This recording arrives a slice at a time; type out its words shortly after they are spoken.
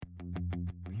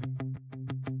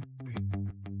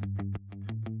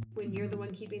when you're the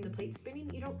one keeping the plate spinning,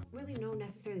 you don't really know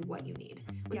necessarily what you need.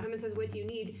 When someone says, what do you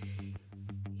need?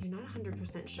 You're not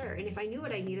 100% sure. And if I knew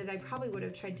what I needed, I probably would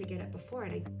have tried to get it before,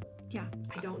 and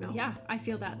I don't know. Yeah, I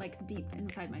feel that like deep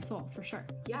inside my soul for sure.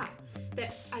 Yeah,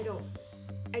 that I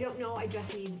don't know. I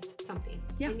just need something.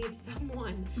 Yeah. I need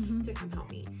someone to come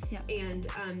help me. Yeah. And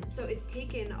so it's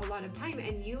taken a lot of time,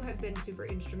 and you have been super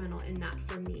instrumental in that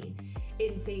for me,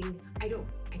 in saying I don't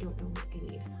know what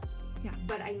I need. Yeah.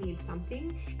 But I need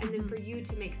something, and then for you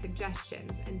to make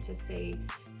suggestions and to say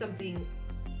something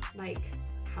like,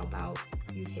 how about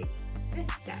you take this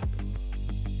step?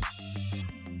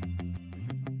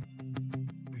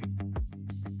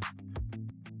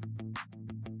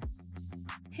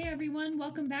 Hey everyone,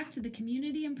 welcome back to the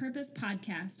Community and Purpose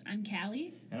Podcast. I'm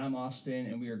Calli. And I'm Austin,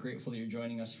 and we are grateful that you're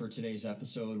joining us for today's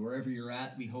episode. Wherever you're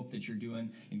at, we hope that you're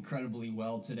doing incredibly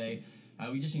well today.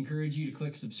 We just encourage you to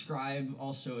click subscribe.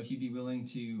 Also, if you'd be willing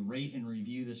to rate and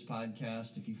review this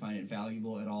podcast, if you find it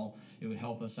valuable at all, it would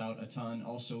help us out a ton.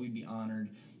 Also, we'd be honored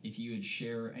if you would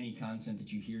share any content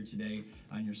that you hear today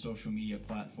on your social media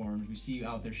platforms. We see you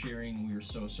out there sharing, and we are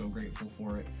so grateful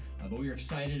for it. But we are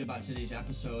excited about today's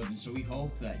episode, and so we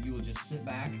hope that you will just sit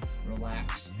back,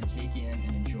 relax, and take in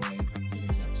and enjoy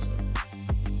today's episode.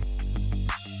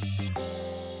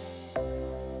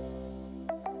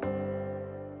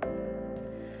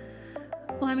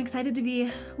 Well, I'm excited to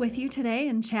be with you today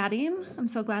and chatting. I'm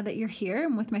so glad that you're here.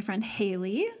 I'm with my friend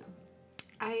Hayley.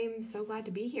 I'm so glad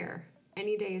to be here.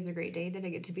 Any day is a great day that I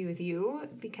get to be with you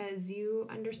because you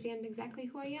understand exactly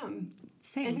who I am.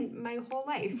 Same. And my whole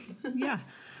life. Yeah,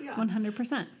 Yeah.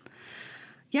 100%.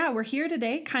 Yeah, we're here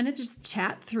today kind of just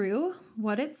chat through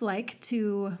what it's like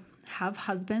to have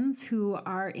husbands who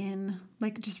are in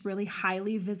like just really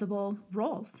highly visible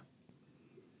roles.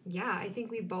 Yeah, I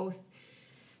think we both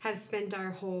have spent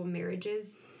our whole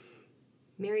marriages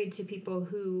married to people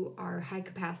who are high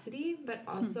capacity, but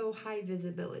also high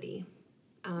visibility.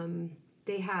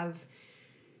 They have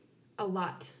a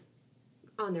lot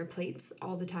on their plates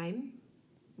all the time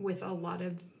with a lot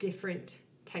of different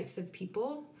types of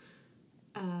people,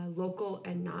 local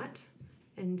and not.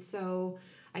 And so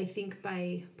I think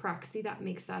by proxy that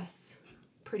makes us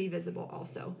pretty visible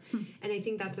also. And I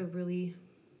think that's a really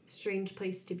strange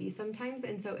place to be sometimes.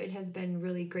 And so it has been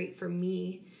really great for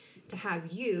me to have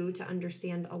you to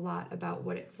understand a lot about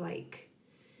what it's like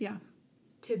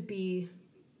to be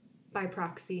by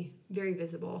proxy very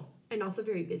visible and also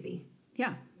very busy.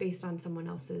 Yeah. Based on someone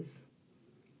else's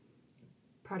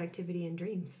productivity and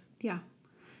dreams. Yeah.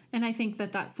 And I think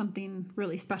that that's something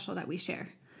really special that we share.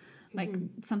 Like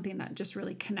something that just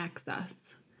really connects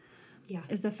us. Yeah.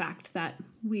 Is the fact that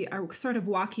we are sort of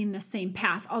walking the same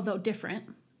path, although different,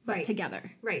 but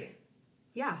together. Right.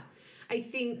 Yeah. I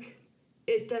think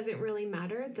it doesn't really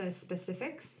matter the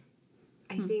specifics.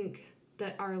 I think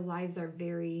that our lives are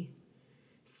very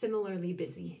similarly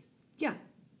busy. Yeah.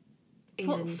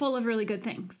 Full of really good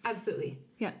things. Absolutely.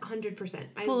 Yeah.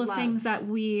 100%. Full of things that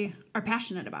we are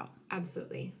passionate about.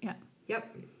 Absolutely. Yeah.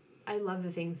 Yep. I love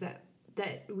the things that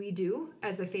we do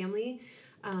as a family,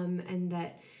 and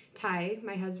that Ty,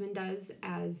 my husband, does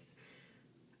as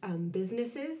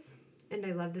businesses. And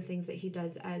I love the things that he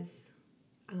does as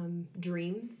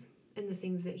dreams and the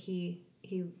things that he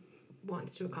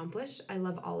wants to accomplish. I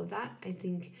love all of that. I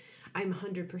think I'm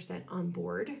 100% on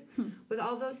board with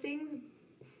all those things.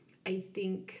 I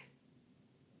think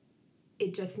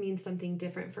it just means something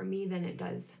different for me than it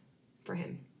does for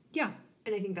him. Yeah.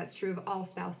 And I think that's true of all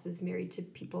spouses married to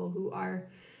people who are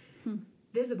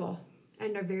visible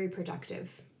and are very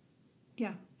productive.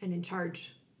 Yeah. And in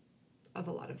charge of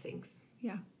a lot of things.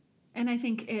 Yeah. And I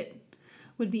think it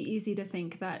would be easy to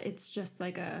think that it's just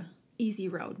like a easy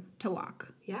road to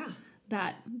walk. Yeah.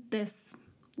 That this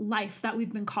life that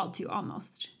we've been called to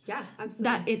almost. Yeah, absolutely.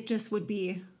 That it just would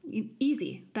be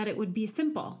easy, that it would be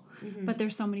simple. But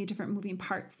there's so many different moving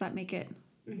parts that make it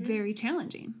very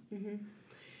challenging.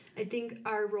 I think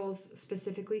our roles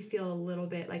specifically feel a little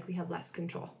bit like we have less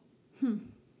control.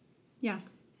 Yeah.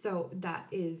 So that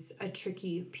is a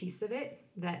tricky piece of it,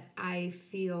 that I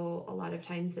feel a lot of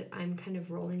times that I'm kind of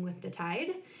rolling with the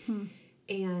tide.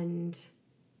 And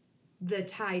the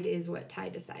tide is what Ty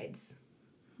decides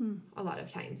a lot of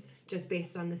times, just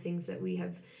based on the things that we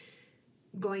have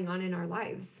going on in our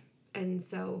lives. And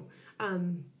so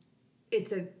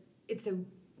it's a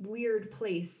weird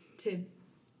place to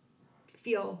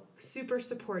feel super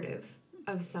supportive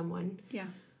of someone,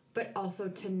 but also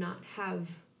to not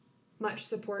have much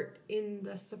support in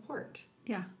the support.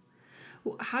 Yeah.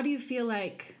 How do you feel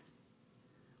like,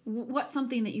 what's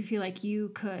something that you feel like you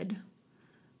could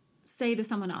say to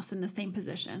someone else in the same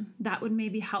position that would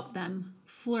maybe help them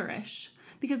flourish?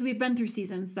 Because we've been through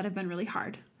seasons that have been really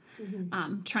hard,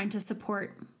 trying to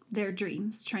support their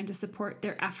dreams, trying to support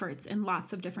their efforts in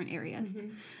lots of different areas.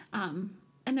 And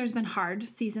there's been hard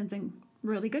seasons and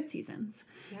really good seasons.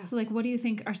 Yeah. So like, what do you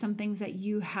think are some things that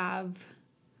you have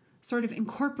sort of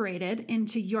incorporated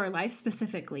into your life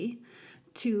specifically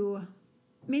to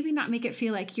maybe not make it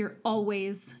feel like you're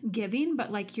always giving,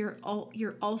 but like you're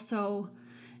also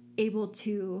able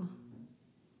to,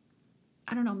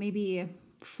 I don't know, maybe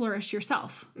flourish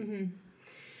yourself?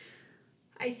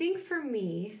 I think for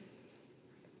me,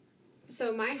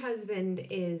 so my husband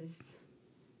is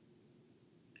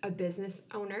a business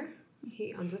owner.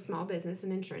 He owns a small business,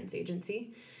 an insurance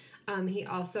agency. He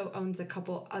also owns a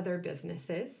couple other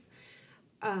businesses.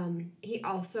 He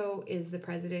also is the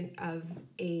president of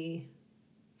a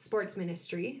sports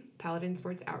ministry, Paladin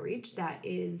Sports Outreach, that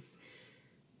is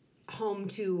home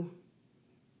to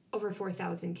over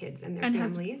 4,000 kids and their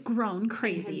families. Has grown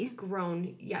crazy. Has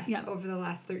grown, yes, over the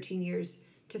last 13 years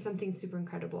to something super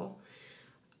incredible.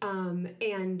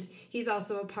 And he's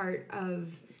also a part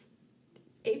of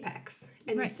Apex.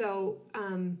 And so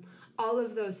all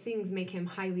of those things make him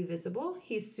highly visible.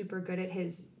 He's super good at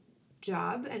his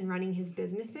job and running his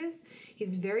businesses.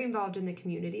 He's very involved in the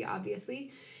community,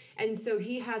 obviously. And so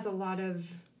he has a lot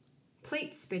of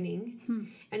plate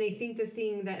spinning. And I think the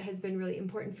thing that has been really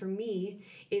important for me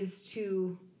is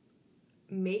to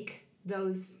make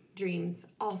those dreams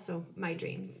also my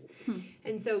dreams.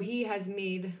 And so he has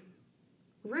made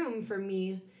room for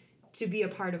me to be a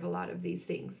part of a lot of these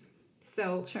things.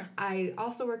 So I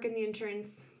also work in the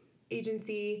insurance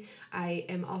agency. I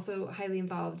am also highly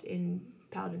involved in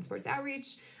Paladin Sports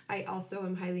Outreach. I also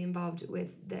am highly involved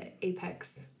with the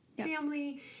Apex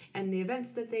family and the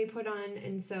events that they put on.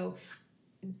 And so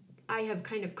I have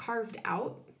kind of carved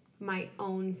out my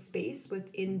own space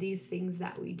within these things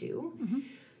that we do.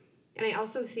 And I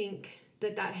also think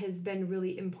that that has been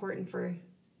really important for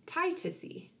Ty to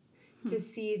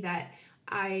see that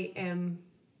I am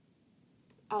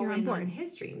all in on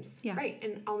his dreams, right?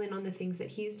 And all in on the things that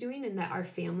he's doing and that our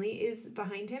family is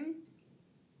behind him.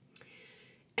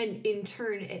 And in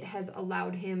turn, it has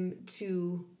allowed him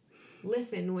to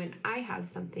listen when I have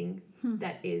something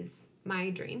that is my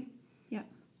dream. Yeah.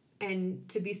 And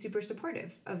to be super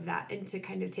supportive of that and to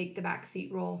kind of take the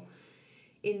backseat role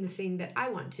in the thing that I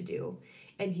want to do.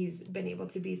 And he's been able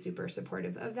to be super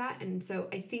supportive of that. And so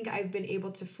I think I've been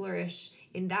able to flourish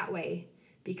in that way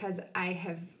because I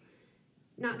have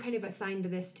not kind of assigned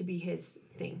this to be his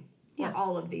thing or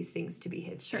all of these things to be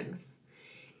his things.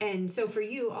 And so for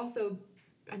you also,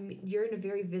 I mean, you're in a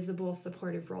very visible,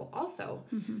 supportive role also.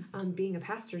 Being a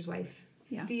pastor's wife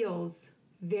feels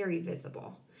very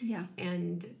visible. Yeah.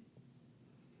 And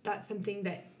that's something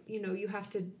that, you know, you have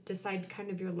to decide kind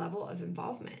of your level of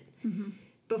involvement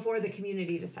before the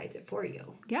community decides it for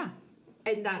you. Yeah.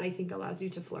 And that, I think, allows you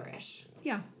to flourish.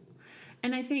 Yeah.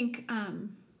 And I think,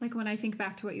 like when I think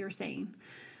back to what you were saying,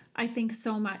 I think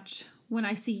so much when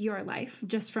I see your life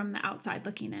just from the outside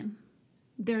looking in.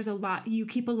 There's a lot, you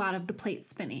keep a lot of the plate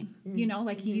spinning, you know,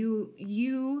 like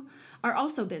you are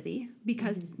also busy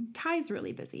because Ty's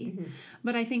really busy.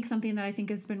 But I think something that I think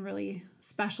has been really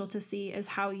special to see is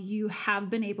how you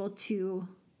have been able to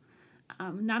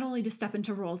not only just step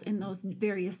into roles in those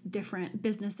various different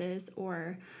businesses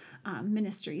or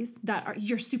ministries that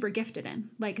you're super gifted in.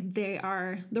 Like they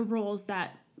are the roles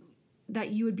that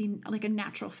you would be like a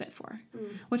natural fit for,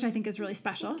 which I think is really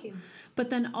special. Thank you.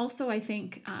 But then also I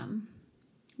think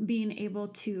being able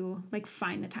to like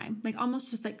find the time, like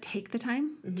almost just like take the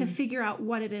time to figure out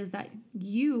what it is that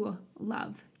you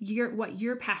love, what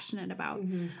you're passionate about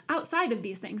outside of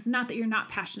these things. Not that you're not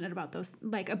passionate about those,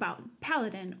 like about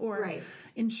Paladin or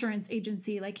insurance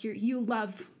agency, like you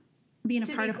love being a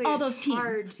part of all those teams. It's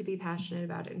hard to be passionate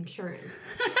about insurance.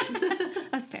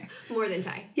 That's fair. More than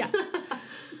Ty. Yeah.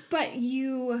 But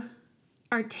you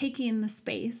are taking the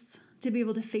space to be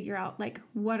able to figure out like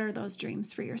what are those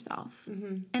dreams for yourself.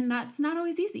 And that's not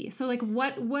always easy. So like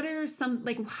what are some,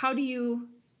 like how do you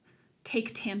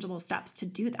take tangible steps to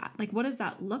do that? Like what does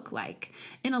that look like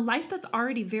in a life that's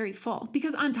already very full?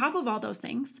 Because on top of all those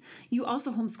things, you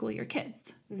also homeschool your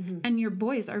kids. And your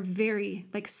boys are very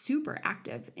like super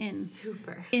active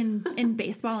in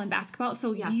baseball and basketball.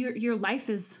 So your life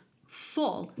is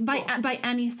full. By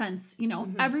any sense, you know,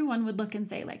 everyone would look and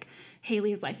say like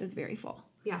Hayley's life is very full.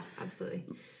 Yeah, absolutely.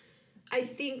 I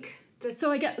think that... So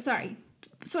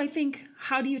I think,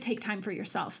 how do you take time for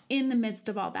yourself in the midst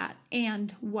of all that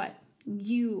and what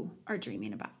you are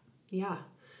dreaming about? Yeah.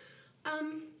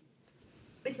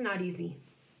 It's not easy.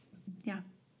 Yeah.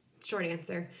 Short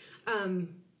answer.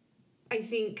 I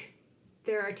think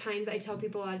there are times, I tell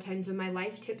people a lot of times, when my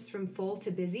life tips from full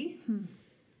to busy,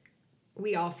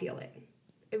 we all feel it.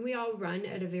 And we all run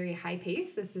at a very high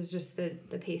pace. This is just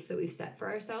the pace that we've set for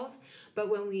ourselves. But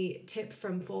when we tip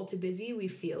from full to busy, we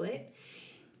feel it.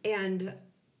 And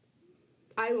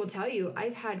I will tell you,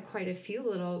 I've had quite a few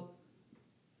little,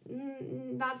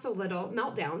 not so little,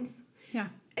 meltdowns. Yeah.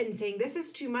 And saying, this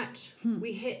is too much.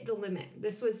 We hit the limit.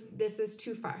 This is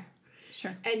too far.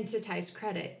 Sure. And to Ty's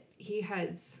credit, he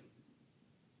has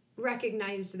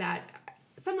recognized that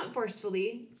somewhat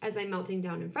forcefully as I'm melting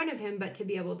down in front of him, but to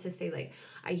be able to say, like,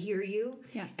 I hear you.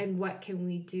 Yeah. And what can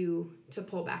we do to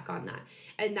pull back on that?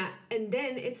 And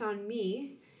then it's on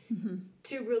me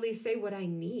to really say what I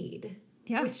need.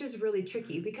 Yeah. Which is really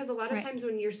tricky, because a lot of times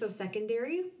when you're so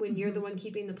secondary, when you're the one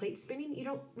keeping the plate spinning, you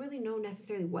don't really know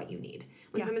necessarily what you need.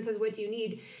 When someone says, what do you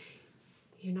need?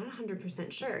 You're not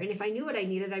 100% sure. And if I knew what I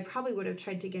needed, I probably would have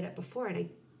tried to get it before, and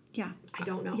I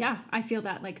don't know. Yeah, I feel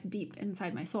that, like, deep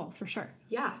inside my soul, for sure.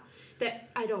 Yeah, that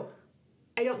I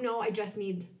don't know. I just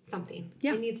need something.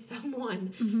 Yeah. I need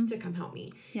someone to come help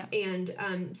me. Yeah.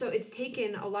 And so it's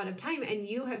taken a lot of time, and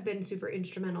you have been super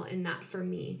instrumental in that for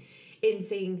me, in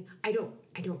saying, I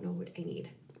don't know what I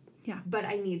need. Yeah. But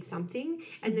I need something.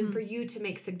 And then for you to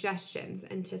make suggestions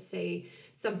and to say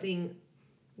something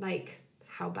like,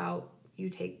 how about you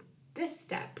take this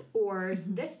step, or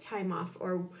this time off,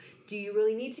 or do you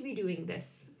really need to be doing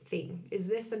this thing? Is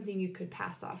this something you could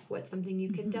pass off? What's something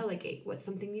you can delegate? What's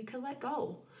something you can let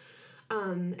go?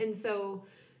 And so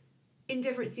in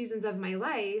different seasons of my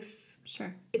life,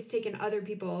 Sure. it's taken other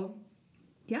people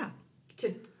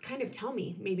to kind of tell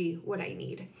me maybe what I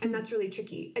need. And that's really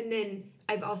tricky. And then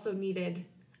I've also needed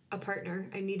a partner.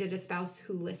 I needed a spouse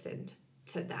who listened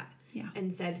to that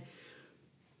and said,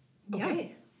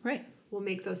 okay, right, we'll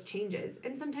make those changes.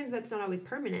 And sometimes that's not always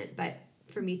permanent, but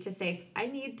for me to say, I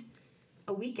need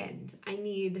a weekend. I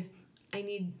need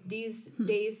these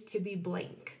days to be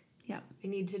blank. Yeah. I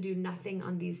need to do nothing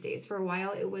on these days. For a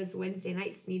while, it was Wednesday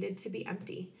nights needed to be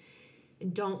empty.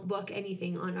 And don't book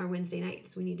anything on our Wednesday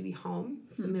nights. We need to be home.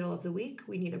 It's the middle of the week.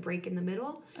 We need a break in the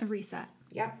middle. A reset.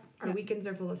 Yep. Our weekends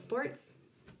are full of sports.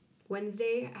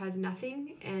 Wednesday has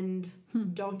nothing. And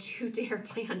don't you dare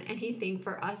plan anything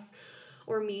for us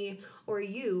or me or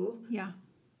you. Yeah.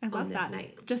 I love this that.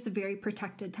 Night. Just a very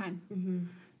protected time.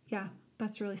 Yeah.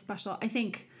 That's really special. I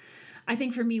think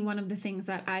for me, one of the things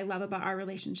that I love about our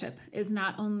relationship is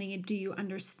not only do you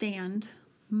understand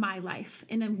my life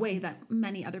in a way that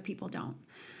many other people don't,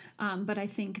 but I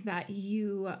think that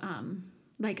you,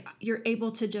 you're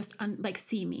able to just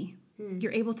see me.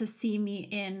 You're able to see me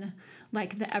in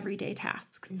like the everyday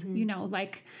tasks, you know,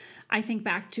 like I think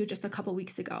back to just a couple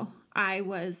weeks ago, I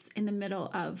was in the middle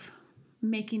of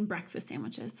making breakfast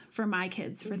sandwiches for my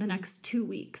kids for the next 2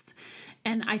 weeks.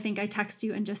 And I think I texted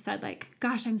you and just said, like,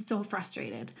 gosh, I'm so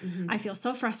frustrated. I feel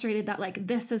so frustrated that, like,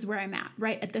 this is where I'm at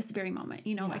right at this very moment.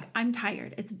 You know, like, I'm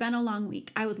tired. It's been a long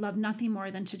week. I would love nothing more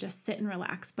than to just sit and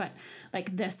relax. But,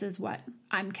 like, this is what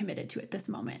I'm committed to at this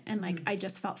moment. And, like, I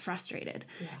just felt frustrated.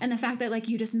 And the fact that, like,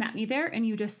 you just met me there and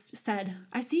you just said,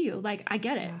 I see you. Like, I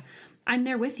get it. I'm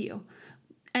there with you.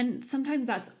 And sometimes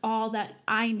that's all that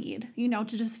I need, you know,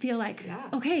 to just feel like,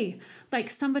 okay, like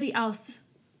somebody else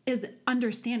is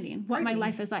understanding what my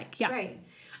life is like. Yeah. Right.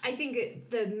 I think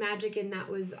the magic in that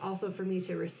was also for me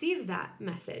to receive that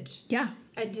message. Yeah.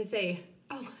 And to say,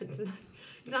 oh, it's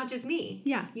not just me.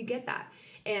 Yeah. You get that.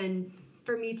 And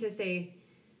for me to say,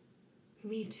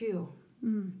 me too.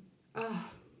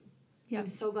 Oh, I'm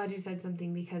so glad you said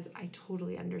something, because I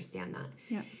totally understand that.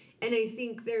 Yeah. And I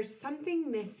think there's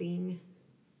something missing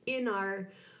in our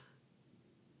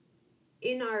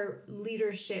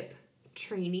leadership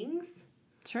trainings.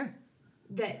 Sure.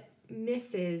 That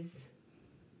misses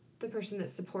the person that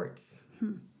supports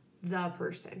the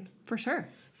person. For sure.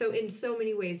 So in so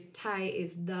many ways, Ty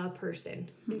is the person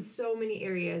in so many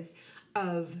areas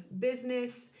of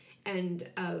business and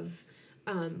of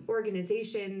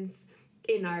organizations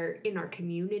in our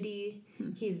community.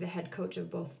 He's the head coach of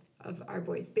both of our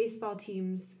boys' baseball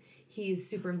teams. He's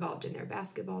super involved in their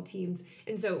basketball teams.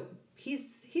 And so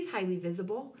he's highly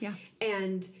visible. Yeah.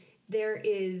 And there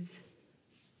is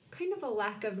kind of a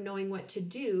lack of knowing what to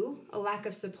do, a lack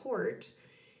of support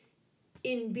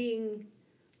in being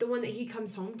the one that he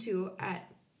comes home to at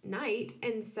night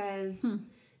and says,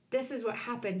 this is what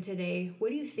happened today. What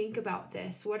do you think about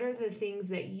this? What are the things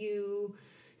that you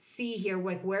see here?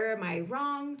 Like, where am I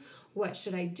wrong? What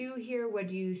should I do here? What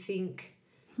do you think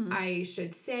I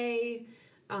should say?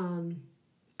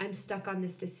 I'm stuck on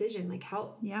this decision. Like,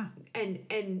 help. Yeah.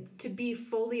 And to be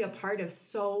fully a part of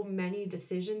so many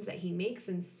decisions that he makes,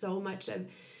 and so much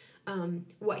of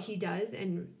what he does.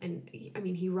 And I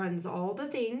mean, he runs all the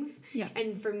things. Yeah.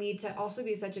 And for me to also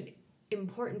be such an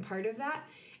important part of that,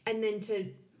 and then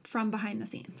from behind the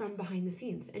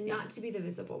scenes. And not to be the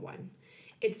visible one.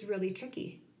 It's really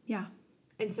tricky. Yeah.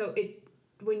 And so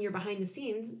when you're behind the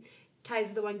scenes,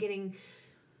 Ty's the one getting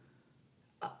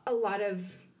a lot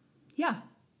of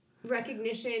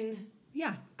recognition.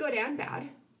 Yeah. Good and bad.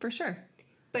 For sure.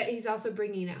 But he's also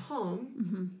bringing it home.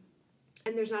 Mm-hmm.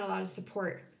 And there's not a lot of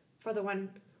support for the one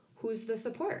who's the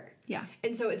support. Yeah.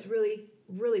 And so it's really,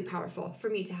 really powerful for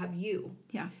me to have you.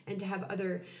 Yeah. And to have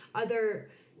other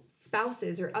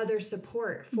spouses or other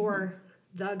support for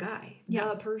the guy,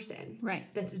 the person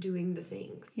that's doing the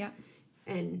things. Yeah.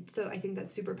 And so I think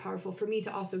that's super powerful for me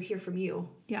to also hear from you.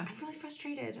 Yeah. I'm really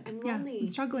frustrated. I'm lonely. I'm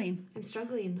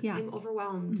struggling. Yeah. I'm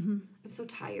overwhelmed. Mm-hmm. I'm so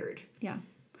tired. Yeah.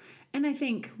 And I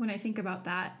think when I think about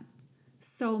that,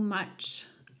 so much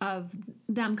of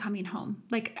them coming home,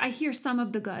 like I hear some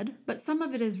of the good, but some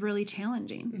of it is really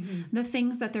challenging. Mm-hmm. The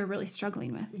things that they're really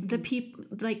struggling with, mm-hmm. the people,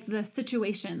 like the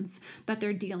situations that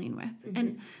they're dealing with. Mm-hmm.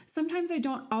 And sometimes I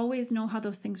don't always know how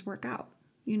those things work out,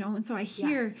 you know? And so I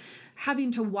hear having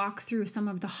to walk through some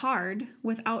of the hard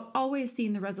without always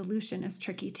seeing the resolution is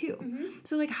tricky too. Mm-hmm.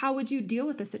 So like, how would you deal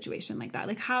with a situation like that?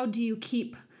 Like, how do you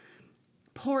keep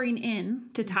pouring in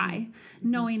to Ty,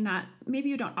 knowing that maybe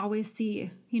you don't always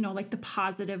see, you know, like the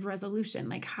positive resolution?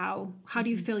 Like how do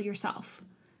you feel yourself?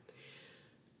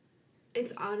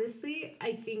 It's honestly,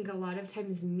 I think a lot of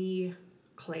times me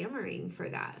clamoring for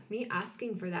that, me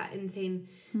asking for that and saying,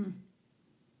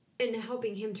 and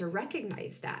helping him to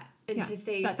recognize that and to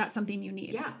say that that's something you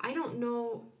need. Yeah. I don't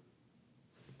know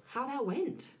how that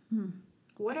went.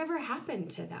 Whatever happened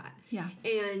to that. Yeah.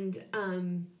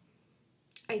 And,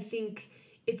 I think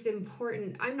it's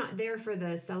important. I'm not there for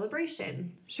the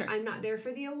celebration. Sure. I'm not there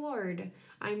for the award.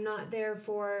 I'm not there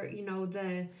for, you know,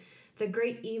 the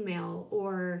great email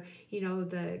or, you know,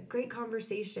 the great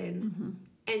conversation.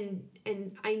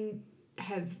 And I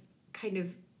have kind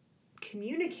of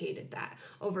communicated that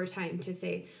over time to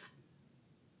say,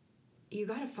 you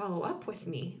got to follow up with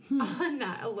me on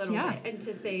that a little bit, and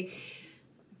to say,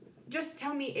 just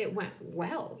tell me it went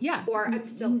well. Yeah. Or I'm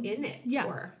still in it. Yeah.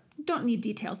 Or don't need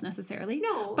details necessarily.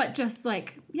 No. But just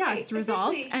like, it's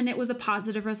resolved and it was a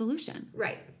positive resolution.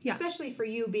 Right. Yeah. Especially for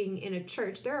you being in a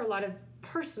church, there are a lot of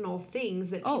personal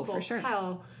things that people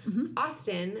tell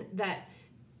Austin that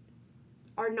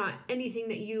are not anything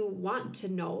that you want to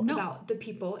know about the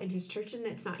people in his church, and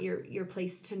it's not your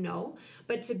place to know.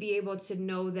 But to be able to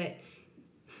know that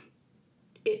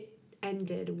it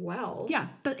ended well. Yeah,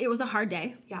 it was a hard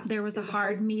day. Yeah, there was a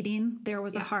hard meeting. There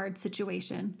was a hard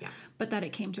situation. Yeah, but that it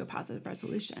came to a positive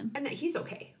resolution, and that he's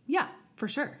okay. Yeah, for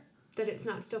sure. That it's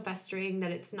not still festering.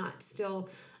 That it's not still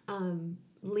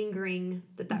lingering.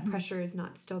 That pressure is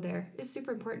not still there. Is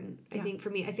super important. I think for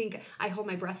me, I think I hold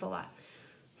my breath a lot,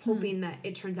 hoping that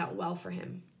it turns out well for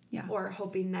him. Yeah, or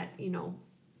hoping that, you know,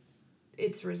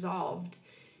 it's resolved,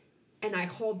 and I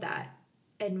hold that.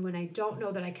 And when I don't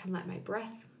know that I can let my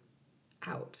breath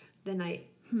out, then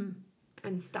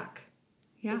I'm stuck.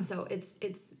 Yeah. And so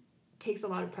it's takes a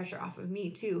lot of pressure off of me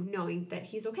too, knowing that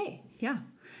he's okay. Yeah.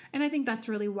 And I think that's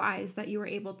really wise that you were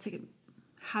able to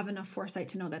have enough foresight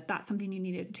to know that that's something you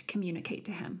needed to communicate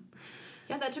to him.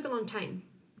 Yeah, that took a long time.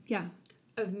 Yeah.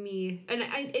 Of me. And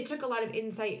it took a lot of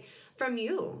insight from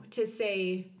you to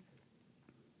say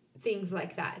things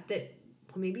like that, well,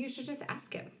 maybe you should just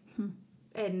ask him.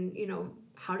 And, you know,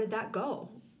 how did that go?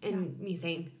 And me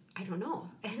saying, I don't know.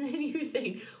 And then you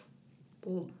saying,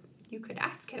 well, you could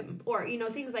ask him. Or, you know,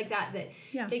 things like that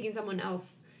taking someone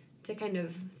else to kind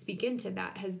of speak into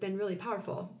that has been really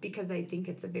powerful, because I think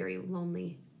it's a very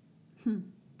lonely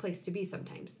place to be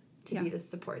sometimes, to be the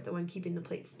support, the one keeping the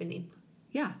plate spinning.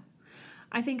 Yeah.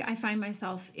 I think I find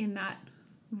myself in that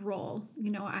role.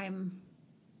 You know, I'm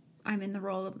in the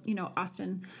role of, you know,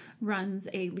 Austin runs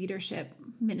a leadership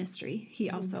ministry. He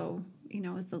also, you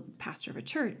know, is the pastor of a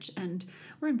church, and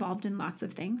we're involved in lots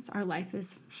of things. Our life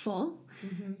is full.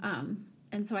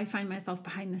 And so I find myself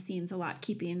behind the scenes a lot,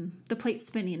 keeping the plate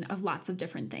spinning of lots of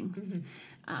different things.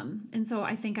 And so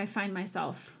I think I find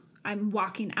myself, I'm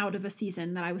walking out of a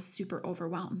season that I was super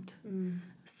overwhelmed.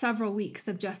 Several weeks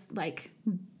of just like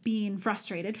being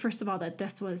frustrated. First of all, that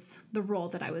this was the role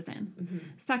that I was in.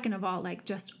 Second of all, like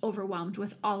just overwhelmed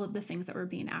with all of the things that were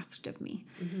being asked of me.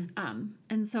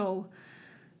 And so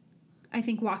I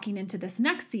think walking into this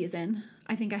next season,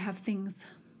 I think I have things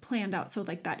planned out so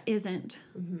like that isn't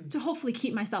to hopefully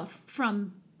keep myself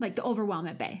from like the overwhelm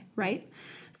at bay, right?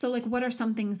 So like, what are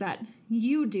some things that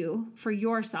you do for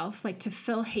yourself, like to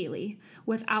fill Hayley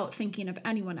without thinking of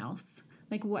anyone else?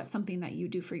 Like, what's something that you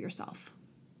do for yourself?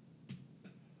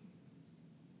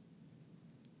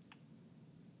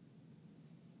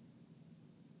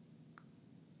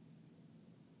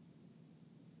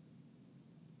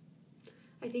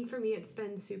 I think for me it's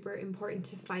been super important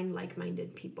to find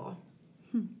like-minded people.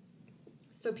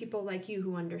 So people like you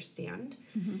who understand.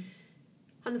 Mm-hmm.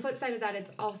 On the flip side of that,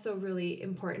 it's also really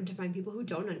important to find people who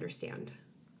don't understand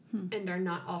and are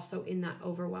not also in that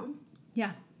overwhelm.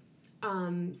 Yeah.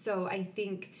 So I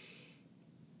think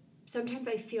sometimes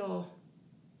I feel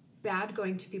bad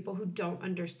going to people who don't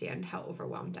understand how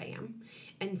overwhelmed I am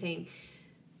and saying,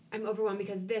 I'm overwhelmed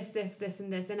because this,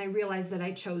 and this. And I realize that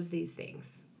I chose these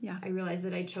things. Yeah. I realize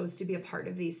that I chose to be a part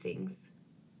of these things.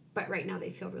 But right now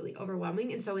they feel really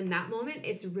overwhelming. And so in that moment,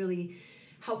 it's really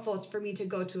helpful for me to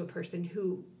go to a person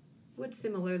who would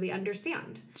similarly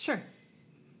understand. Sure.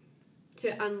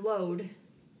 To unload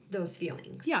those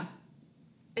feelings. Yeah.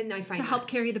 And I find to help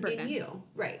carry the burden. In you.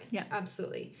 Right. Yeah.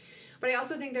 Absolutely. But I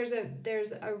also think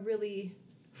there's a really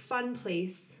fun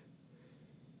place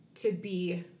to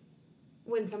be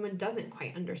when someone doesn't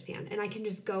quite understand. And I can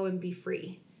just go and be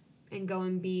free and go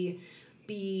and be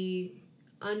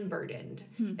unburdened.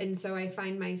 And so I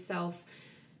find myself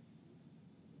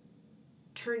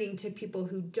turning to people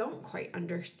who don't quite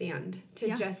understand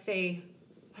to just say,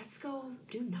 let's go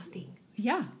do nothing.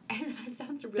 Yeah. And that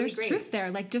sounds really There's great. truth there.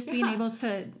 Like just being able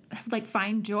to like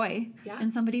find joy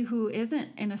in somebody who isn't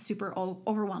in a super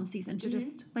overwhelmed season to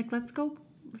just like, let's go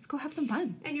have some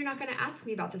fun. And you're not going to ask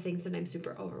me about the things that I'm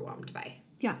super overwhelmed by.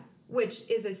 Yeah. Which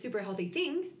is a super healthy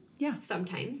thing. Yeah.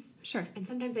 Sometimes. Sure. And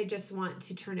sometimes I just want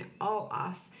to turn it all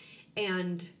off.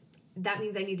 And that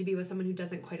means I need to be with someone who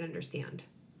doesn't quite understand.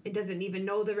 It doesn't even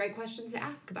know the right questions to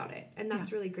ask about it. And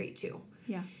that's really great too.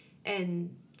 Yeah.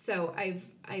 And so I've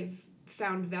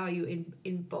found value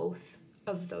in both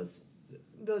of those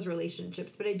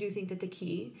relationships. But I do think that the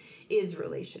key is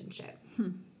relationship.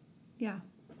 Yeah.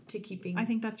 To keeping. I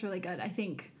think that's really good. I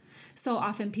think so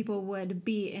often people would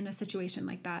be in a situation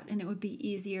like that and it would be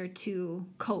easier to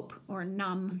cope or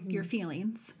numb your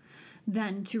feelings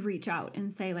than to reach out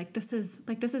and say this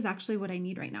is actually what I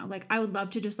need right now. Like I would love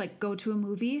to just go to a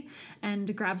movie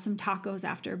and grab some tacos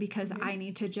after because I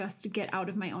need to just get out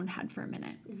of my own head for a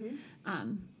minute.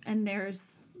 And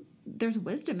there's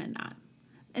wisdom in that.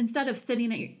 Instead of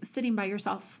sitting by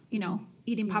yourself,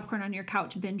 eating popcorn on your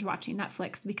couch, binge watching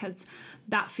Netflix because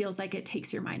that feels like it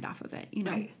takes your mind off of it,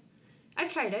 Right. I've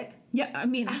tried it. Yeah, I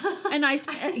mean, and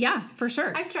yeah, for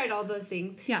sure. I've tried all those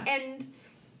things. Yeah. And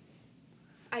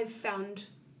I've found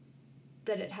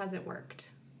that it hasn't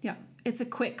worked. Yeah. It's a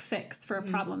quick fix for a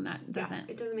problem that doesn't.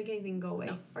 Yeah, it doesn't make anything go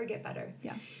away or get better.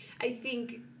 Yeah. I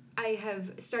think I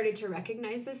have started to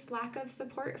recognize this lack of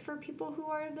support for people who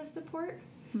are the support.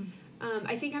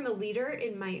 I think I'm a leader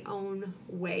in my own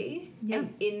way. Yeah.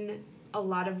 And in a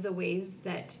lot of the places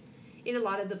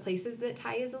that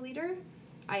Ty is a leader,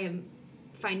 I am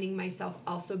finding myself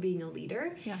also being a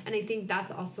leader. Yeah. And I think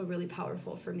that's also really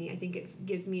powerful for me. I think it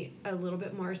gives me a little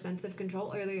bit more sense of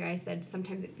control. Earlier I said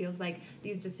sometimes it feels like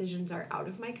these decisions are out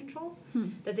of my control.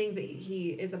 The things that he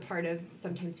is a part of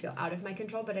sometimes feel out of my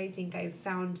control, but I think I've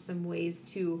found some ways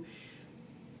to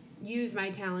use my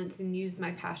talents and use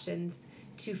my passions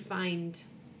to find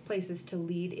places to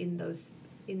lead in those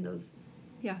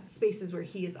spaces where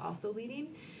he is also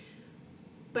leading.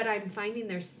 But I'm finding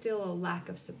there's still a lack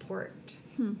of support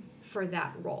for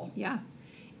that role. Yeah.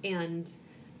 And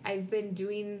I've been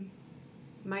doing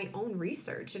my own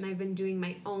research and I've been doing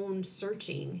my own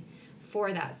searching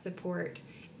for that support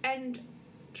and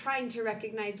trying to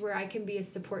recognize where I can be a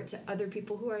support to other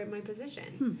people who are in my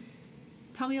position.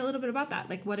 Tell me a little bit about that.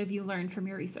 What have you learned from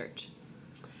your research?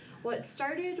 Well, it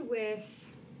started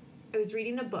with, I was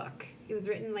reading a book. It was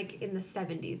written in the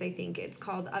 70s, I think. It's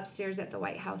called Upstairs at the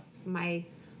White House, My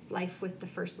Life with the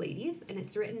First Ladies. And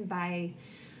it's written by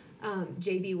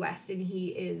J.B. West. And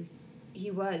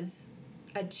he was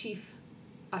a chief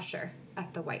usher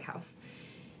at the White House.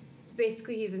 So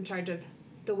basically, he's in charge of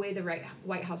the way the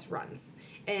White House runs.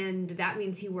 And that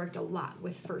means he worked a lot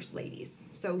with first ladies.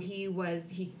 So he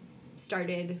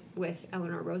started with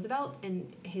Eleanor Roosevelt,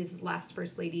 and his last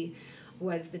first lady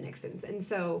was the Nixons. And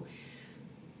so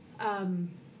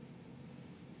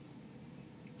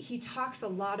he talks a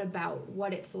lot about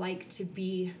what it's like to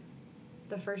be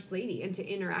the first lady and to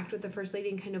interact with the first lady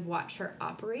and kind of watch her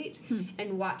operate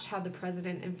and watch how the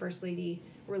president and first lady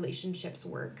relationships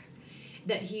work.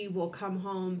 That he will come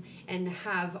home and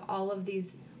have all of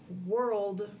these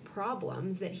world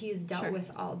problems that he's dealt with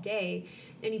all day,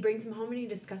 and he brings them home and he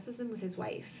discusses them with his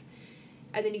wife,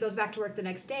 and then he goes back to work the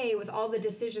next day with all the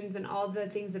decisions and all the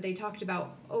things that they talked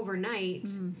about overnight,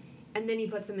 and then he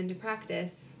puts them into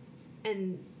practice,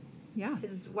 and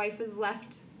his wife is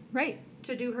left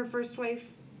to do her first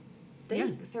wife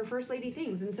things, her first lady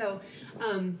things. And so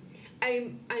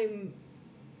I'm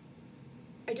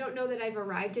I don't know that I've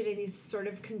arrived at any sort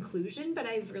of conclusion, but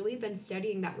I've really been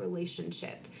studying that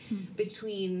relationship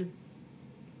between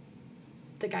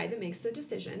the guy that makes the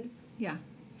decisions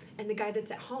and the guy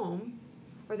that's at home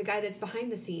or the guy that's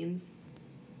behind the scenes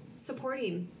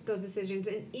supporting those decisions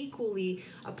and equally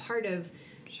a part of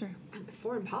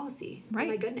foreign policy. Right.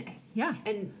 Oh my goodness. Yeah.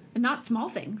 And not small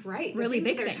things. Right. Really the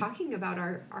things big that they're things. talking about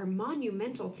are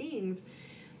monumental things.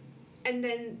 And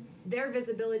then their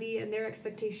visibility and their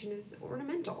expectation is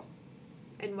ornamental.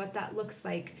 And what that looks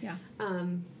like. Yeah.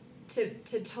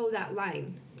 To toe that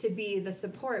line, to be the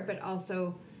support, but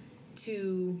also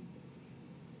to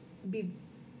be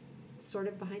sort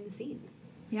of behind the scenes.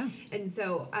 Yeah. And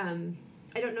so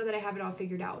I don't know that I have it all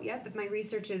figured out yet, but my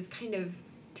research is kind of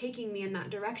taking me in that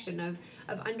direction of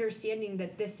understanding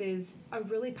that this is a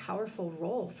really powerful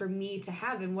role for me to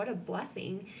have, and what a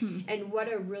blessing and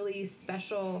what a really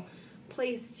special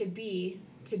place to be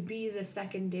the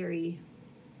secondary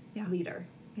leader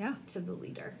to the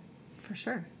leader. For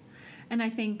sure. And I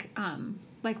think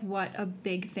like what a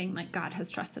big thing like God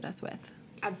has trusted us with.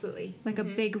 Absolutely. Like a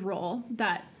big role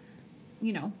that,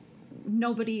 you know,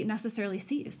 nobody necessarily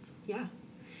sees. Yeah.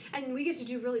 And we get to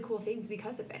do really cool things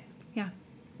because of it. Yeah.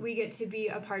 We get to be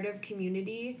a part of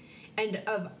community and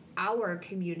of our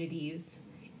communities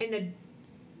in an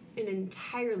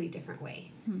entirely different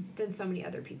way than so many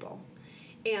other people.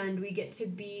 And we get to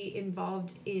be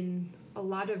involved in a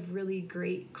lot of really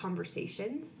great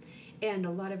conversations and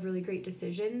a lot of really great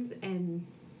decisions and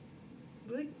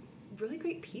really, really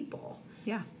great people.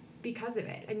 Yeah. Because of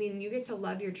it. I mean, you get to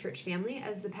love your church family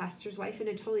as the pastor's wife in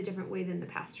a totally different way than the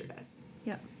pastor does.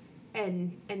 Yeah.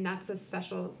 And that's a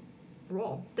special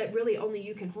role that really only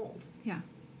you can hold. Yeah.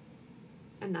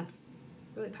 And that's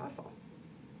really powerful.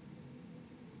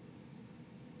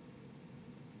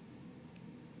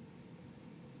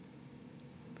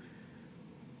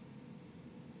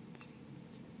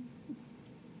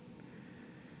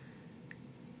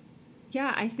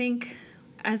 Yeah, I think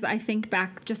as I think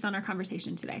back just on our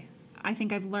conversation today, I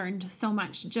think I've learned so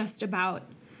much just about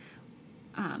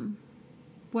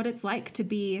what it's like to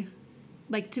be,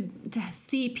 like to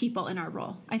see people in our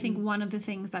role. I think one of the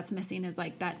things that's missing is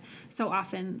like that so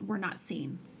often we're not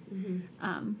seen.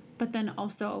 But then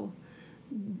also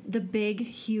the big,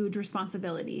 huge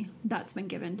responsibility that's been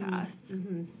given to us.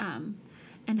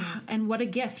 And what a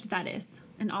gift that is,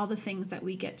 and all the things that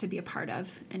we get to be a part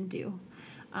of and do.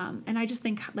 And I just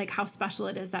think like how special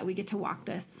it is that we get to walk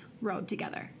this road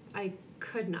together. I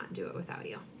could not do it without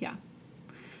you. Yeah.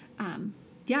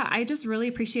 Yeah, I just really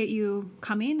appreciate you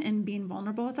coming and being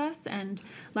vulnerable with us and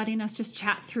letting us just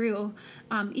chat through,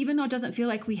 even though it doesn't feel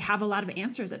like we have a lot of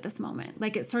answers at this moment.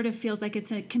 Like it sort of feels like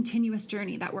it's a continuous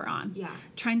journey that we're on. Yeah.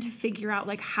 Trying to figure out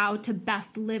like how to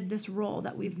best live this role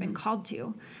that we've been called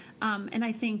to. And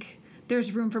I think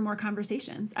there's room for more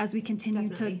conversations as we continue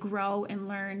to grow and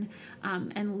learn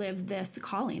and live this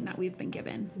calling that we've been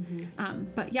given.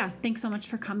 But yeah, thanks so much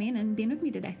for coming and being with me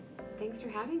today. Thanks for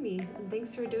having me, and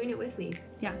thanks for doing it with me.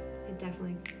 Yeah. I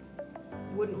definitely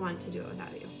wouldn't want to do it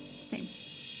without you.